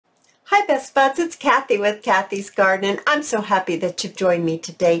Hi Best Buds, it's Cathy with Cathy's Garden, and I'm so happy that you've joined me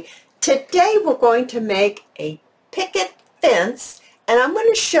today. Today we're going to make a picket fence, and I'm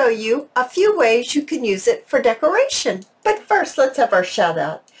going to show you a few ways you can use it for decoration. But first, let's have our shout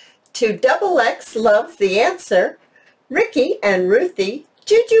out to Double X Loves the Answer, Ricky and Ruthie,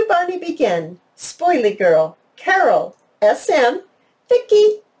 Juju Bonnie Begin, Spoily Girl, Carol, SM,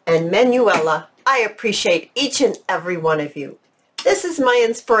 Vicky, and Manuela. I appreciate each and every one of you. This is my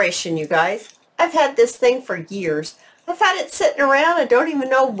inspiration, you guys. I've had this thing for years. I've had it sitting around. I don't even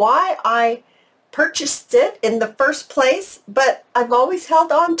know why I purchased it in the first place, but I've always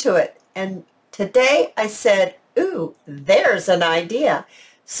held on to it. And today I said, ooh, there's an idea.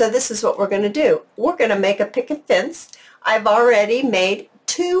 So this is what we're going to do. We're going to make a picket fence. I've already made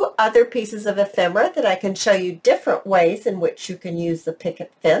 2 other pieces of ephemera that I can show you different ways in which you can use the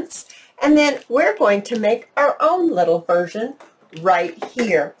picket fence. And then we're going to make our own little version right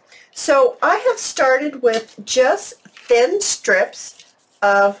here. So I have started with just thin strips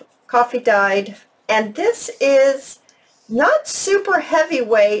of coffee dyed, and this is not super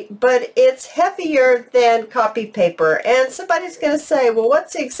heavyweight, but it's heavier than copy paper. And somebody's going to say, well,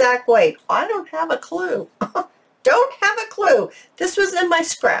 what's the exact weight? I don't have a clue. Don't have a clue. This was in my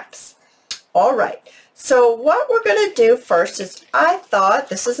scraps. All right. So what we're going to do first is, I thought,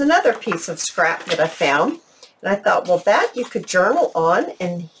 this is another piece of scrap that I found. And I thought, well, that you could journal on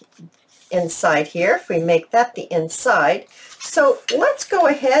and inside here, if we make that the inside. So let's go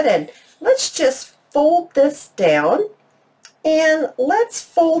ahead and let's just fold this down, and let's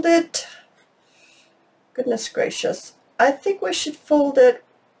fold it, goodness gracious, I think we should fold it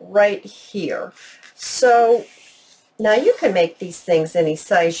right here. So now you can make these things any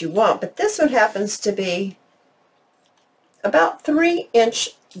size you want, but this one happens to be about 3-inch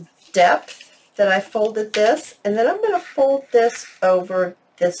depth that I folded this, and then I'm going to fold this over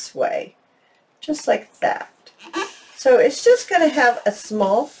this way, just like that. So it's just going to have a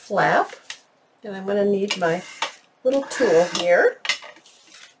small flap, and I'm going to need my little tool here.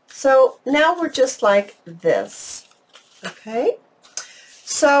 So now we're just like this, okay?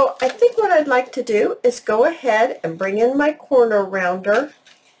 So I think what I'd like to do is go ahead and bring in my corner rounder,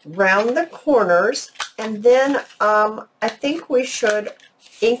 round the corners, and then I think we should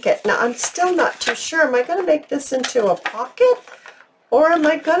ink it. Now I'm still not too sure. Am I going to make this into a pocket, or am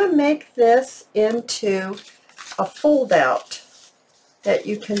I going to make this into a fold out that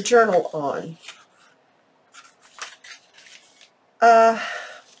you can journal on?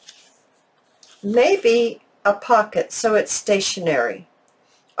 Maybe a pocket so it's stationary.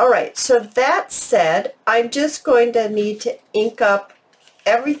 Alright, so that said, I'm just going to need to ink up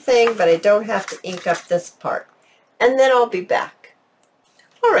everything, but I don't have to ink up this part. And then I'll be back.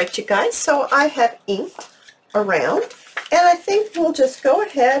 Alright, you guys, so I have ink around, and I think we'll just go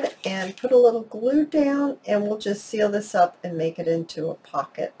ahead and put a little glue down, and we'll just seal this up and make it into a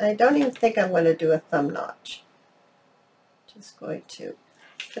pocket. I don't even think I'm going to do a thumb notch. Just going to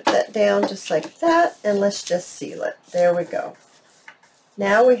put that down just like that, and let's just seal it. There we go.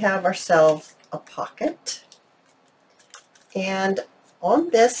 Now we have ourselves a pocket, and on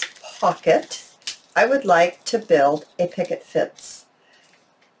this pocket I would like to build a picket fence.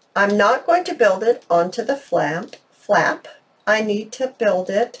 I'm not going to build it onto the flap. I need to build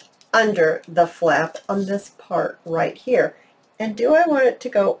it under the flap on this part right here. And do I want it to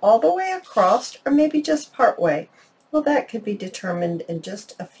go all the way across, or maybe just part way? Well, that could be determined in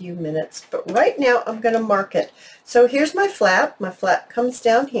just a few minutes, but right now I'm going to mark it. So here's my flap. My flap comes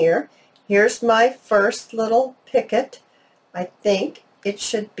down here. Here's my first little picket. I think it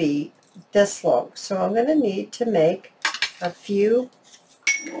should be this long. So I'm going to need to make a few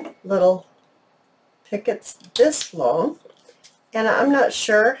little pickets this long, and I'm not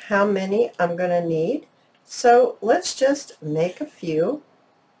sure how many I'm going to need, so let's just make a few.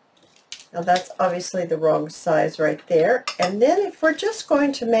 Now that's obviously the wrong size right there, and then if we're just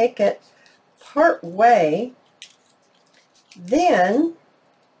going to make it part way, then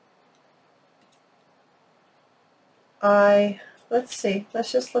let's see,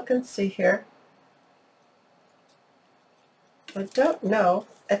 let's just look and see here. I don't know.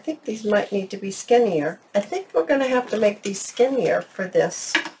 I think these might need to be skinnier. I think we're going to have to make these skinnier for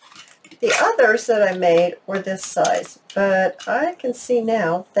this. The others that I made were this size, but I can see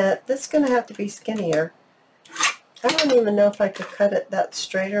now that this is going to have to be skinnier. I don't even know if I could cut it that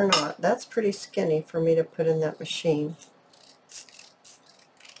straight or not. That's pretty skinny for me to put in that machine.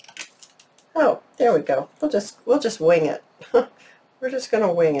 Oh, there we go. We'll just wing it. We're just going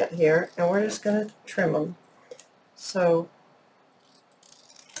to wing it here, and we're just going to trim them. So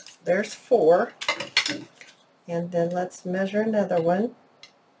there's 4, and then let's measure another one.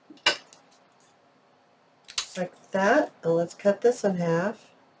 like that. And let's cut this in half.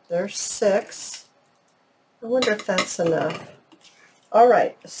 There's 6. I wonder if that's enough. All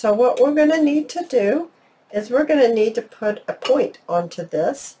right, so what we're going to need to do is we're going to need to put a point onto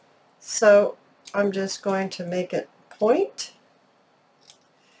this. So I'm just going to make it point,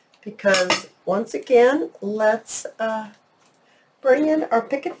 because once again, let's bring in our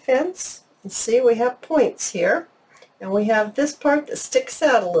picket fence and see we have points here. And we have this part that sticks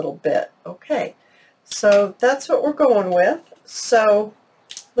out a little bit. Okay, so that's what we're going with. So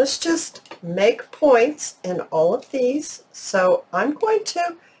let's just make points in all of these. So I'm going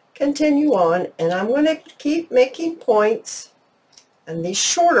to continue on, and I'm going to keep making points and these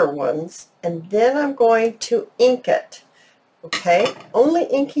shorter ones, and then I'm going to ink it. Okay, only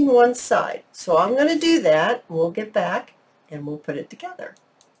inking one side. So I'm going to do that, and we'll get back and we'll put it together.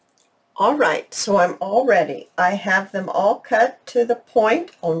 All right, so I'm all ready. I have them all cut to the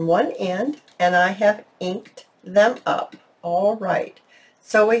point on one end, and I have inked them up. All right,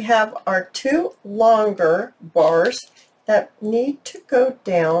 so we have our 2 longer bars that need to go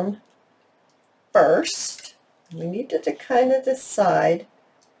down first. We need to kind of decide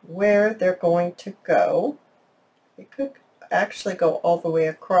where they're going to go. It could actually go all the way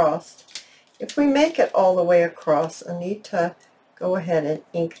across. If we make it all the way across, I need to go ahead and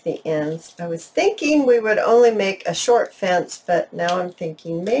ink the ends. I was thinking we would only make a short fence, but now I'm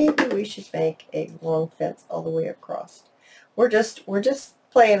thinking maybe we should make a long fence all the way across. We're just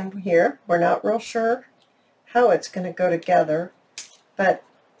playing here. We're not real sure how it's going to go together, but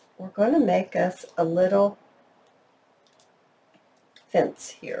we're going to make us a little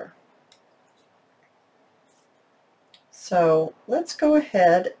fence here. So let's go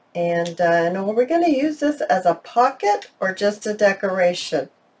ahead and are we going to use this as a pocket or just a decoration?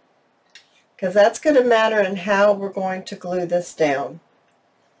 Because that's going to matter in how we're going to glue this down.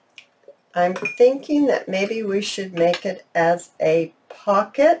 I'm thinking that maybe we should make it as a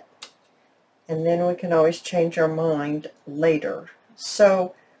pocket, and then we can always change our mind later.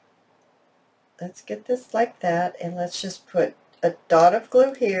 So let's get this like that, and let's just put a dot of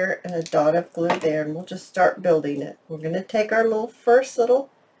glue here and a dot of glue there, and we'll just start building it. We're going to take our first little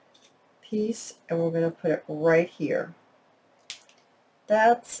piece and we're going to put it right here.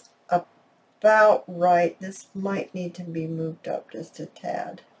 That's about right. This might need to be moved up just a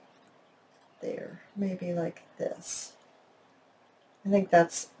tad. There, maybe like this. I think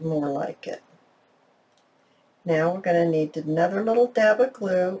that's more like it. Now we're going to need another little dab of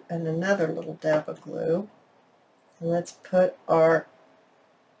glue and another little dab of glue. And let's put our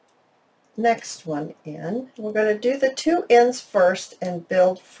next one in. We're going to do the 2 ends first and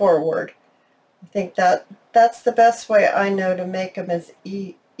build forward. I think that's the best way I know to make them as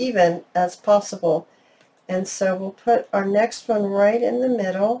even as possible. And so we'll put our next one right in the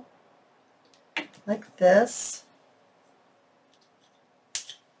middle, like this.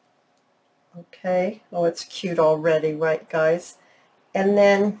 Okay, oh, it's cute already, right guys? And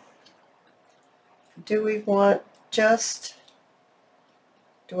then do we want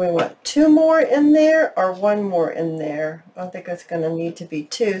 2 more in there or 1 more in there? I think it's going to need to be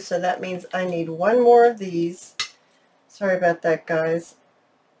 2, so that means I need 1 more of these. Sorry about that, guys.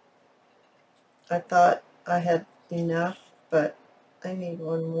 I thought I had enough, but I need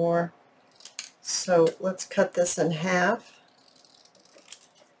 1 more. So let's cut this in half.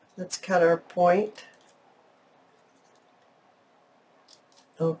 Let's cut our point.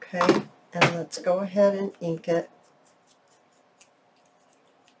 Okay, and let's go ahead and ink it.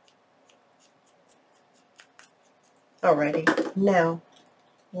 Alrighty, now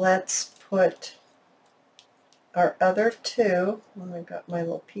let's put our other 2. Oh, I got my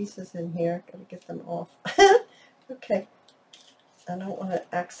little pieces in here. Gotta get them off. Okay, I don't want to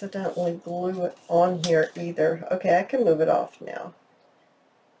accidentally glue it on here either. Okay, I can move it off now.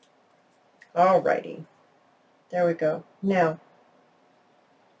 Alrighty, there we go. Now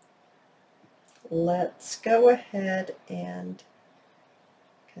let's go ahead and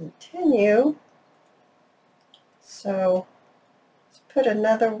continue. So let's put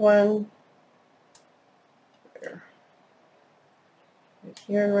another one right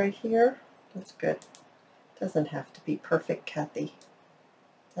here and right here. That's good. Doesn't have to be perfect, Cathy.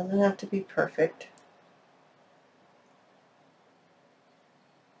 Doesn't have to be perfect.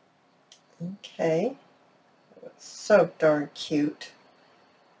 Okay. It's so darn cute.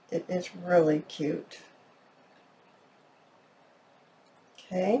 It is really cute.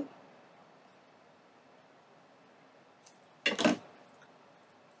 Okay.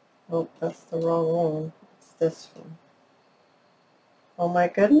 Oh, that's the wrong one. It's this one. Oh my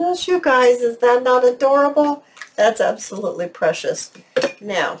goodness, you guys, is that not adorable? That's absolutely precious.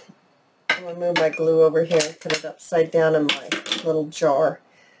 Now, I'm going to move my glue over here and put it upside down in my little jar.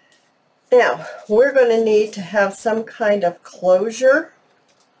 Now, we're going to need to have some kind of closure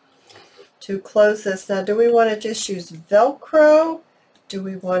to close this. Now, do we want to just use Velcro? Do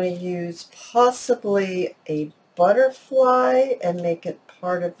we want to use possibly a butterfly and make it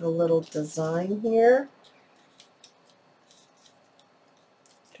part of the little design here?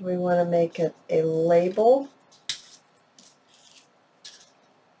 Do we want to make it a label?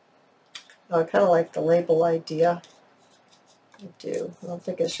 Oh, I kind of like the label idea. I do. I don't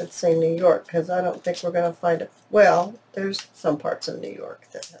think it should say New York because I don't think we're going to find it. Well, there's some parts of New York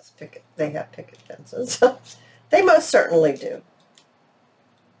that has picket. They have picket fences. They most certainly do.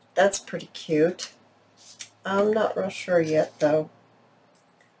 That's pretty cute. I'm not real sure yet, though.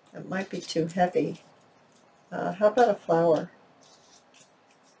 It might be too heavy. How about a flower?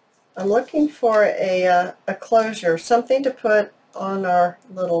 I'm looking for a closure, something to put on our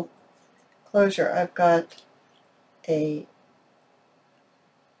little closure. I've got a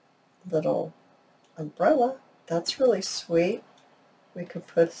little umbrella. That's really sweet. We could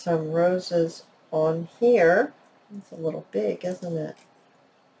put some roses on here. It's a little big, isn't it?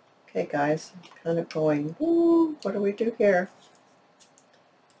 Okay, guys, I'm kind of going, ooh, what do we do here?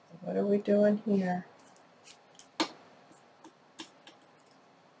 What are we doing here?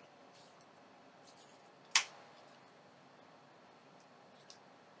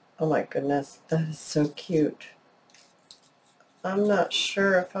 Oh my goodness, that is so cute. I'm not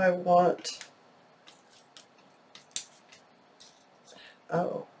sure if I want,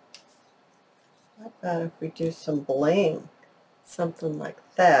 oh, how about if we do some bling? Something like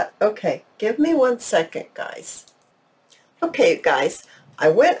that. Okay, give me 1 second, guys. Okay, guys, I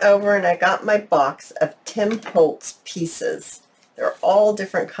went over and I got my box of Tim Holtz pieces. They're all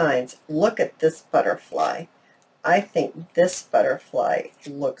different kinds. Look at this butterfly. I think this butterfly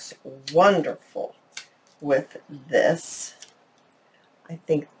looks wonderful with this. I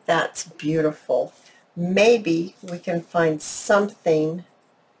think that's beautiful. Maybe we can find something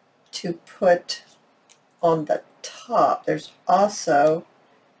to put on the top. There's also,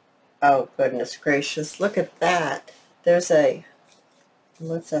 oh goodness gracious, look at that. There's a,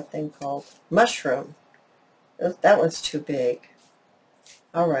 what's that thing called? Mushroom. That one's too big.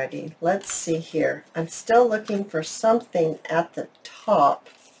 Alrighty, let's see here. I'm still looking for something at the top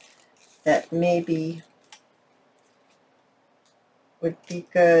that maybe would be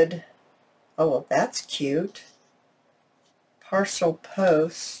good. Oh, well, that's cute. Parcel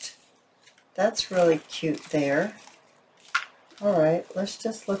post. That's really cute there. Alright, let's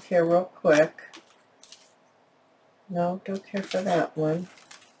just look here real quick. No, don't care for that one.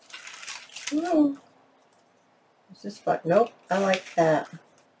 No. Is this fun? Nope, I like that.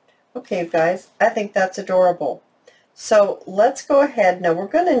 Okay, guys, I think that's adorable. So let's go ahead. Now we're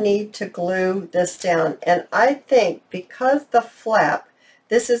going to need to glue this down, and I think because the flap,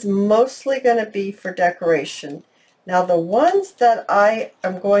 this is mostly going to be for decoration. Now the ones that I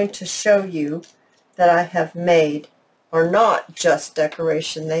am going to show you that I have made are not just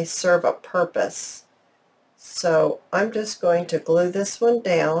decoration. They serve a purpose. So I'm just going to glue this one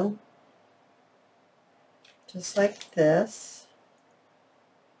down just like this.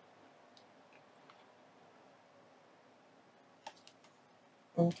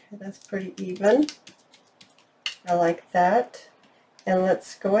 Okay, that's pretty even. I like that. And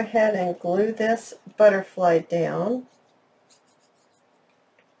let's go ahead and glue this butterfly down.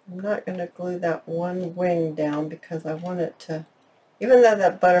 I'm not going to glue that one wing down because I want it to, even though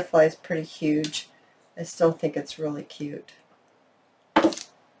that butterfly is pretty huge, I still think it's really cute.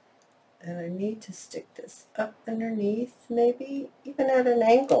 And I need to stick this up underneath, maybe even at an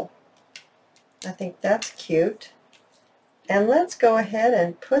angle. I think that's cute. And let's go ahead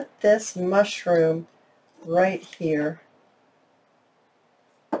and put this mushroom right here.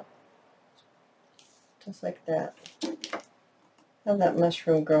 Just like that. Have that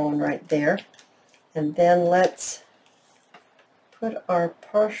mushroom growing right there. And then let's put our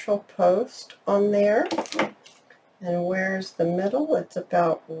partial post on there. And where's the middle? It's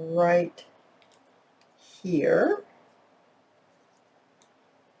about right here.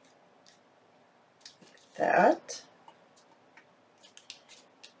 Like that.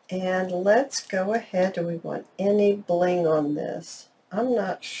 And let's go ahead. Do we want any bling on this? I'm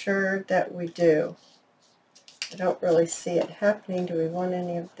not sure that we do. I don't really see it happening. Do we want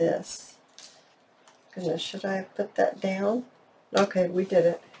any of this? Goodness, should I have put that down? Okay, we did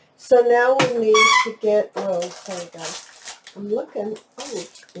it. So now we need to get, oh, sorry guys. I'm looking, oh,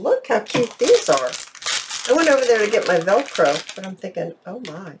 look how cute these are. I went over there to get my Velcro, but I'm thinking, oh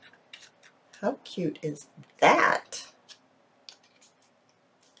my, how cute is that?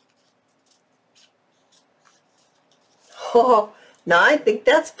 Oh, now I think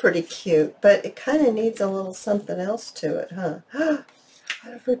that's pretty cute, but it kind of needs a little something else to it, huh?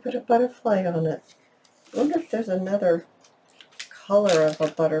 What if we put a butterfly on it? I wonder if there's another color of a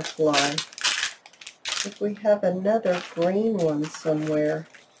butterfly. If we have another green one somewhere.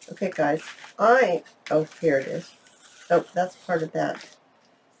 Okay, guys, oh, here it is. Oh, that's part of that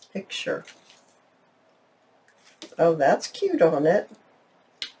picture. Oh, that's cute on it.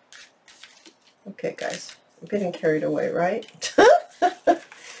 Okay, guys, I'm getting carried away, right?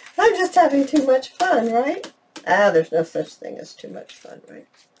 I'm just having too much fun, right? There's no such thing as too much fun, right?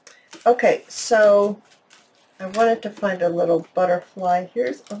 Okay, so I wanted to find a little butterfly.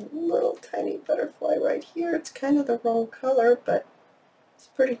 Here's a little tiny butterfly right here. It's kind of the wrong color, but it's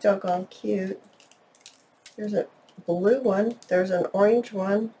pretty doggone cute. There's a blue one. There's an orange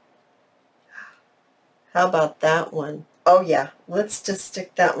one. How about that one? Oh yeah, let's just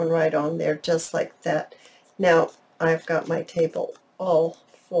stick that one right on there just like that. Now I've got my table all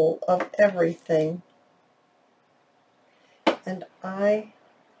full of everything, and I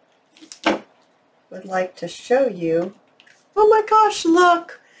would like to show you. Oh my gosh,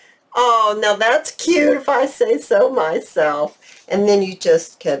 look! Oh, now that's cute if I say so myself. And then you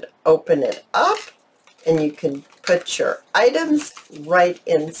just can open it up and you can put your items right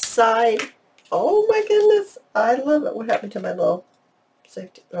inside. Oh my goodness, I love it. What happened to my little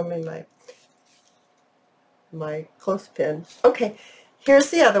safety, I mean my clothespin. Okay, here's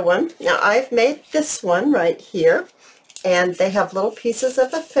the other one. Now I've made this one right here, and they have little pieces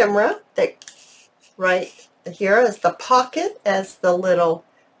of ephemera that right here is the pocket, as the little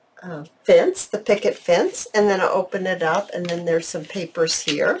fence, the picket fence, and then I open it up, and then there's some papers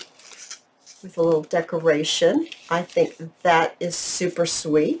here with a little decoration. I think that is super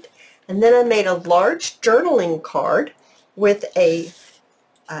sweet. And then I made a large journaling card with a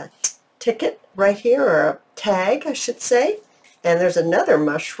ticket right here, or a tag, I should say. And there's another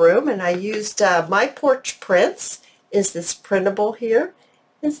mushroom, and I used My Porch Prints. Is this printable here?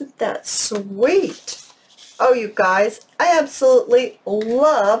 Isn't that sweet? Oh, you guys, I absolutely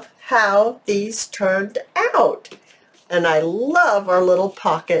love how these turned out. And I love our little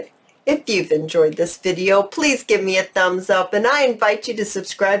pocket. If you've enjoyed this video, please give me a thumbs up, and I invite you to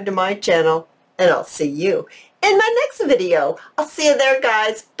subscribe to my channel, and I'll see you in my next video. I'll see you there,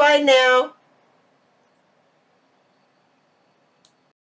 guys. Bye now.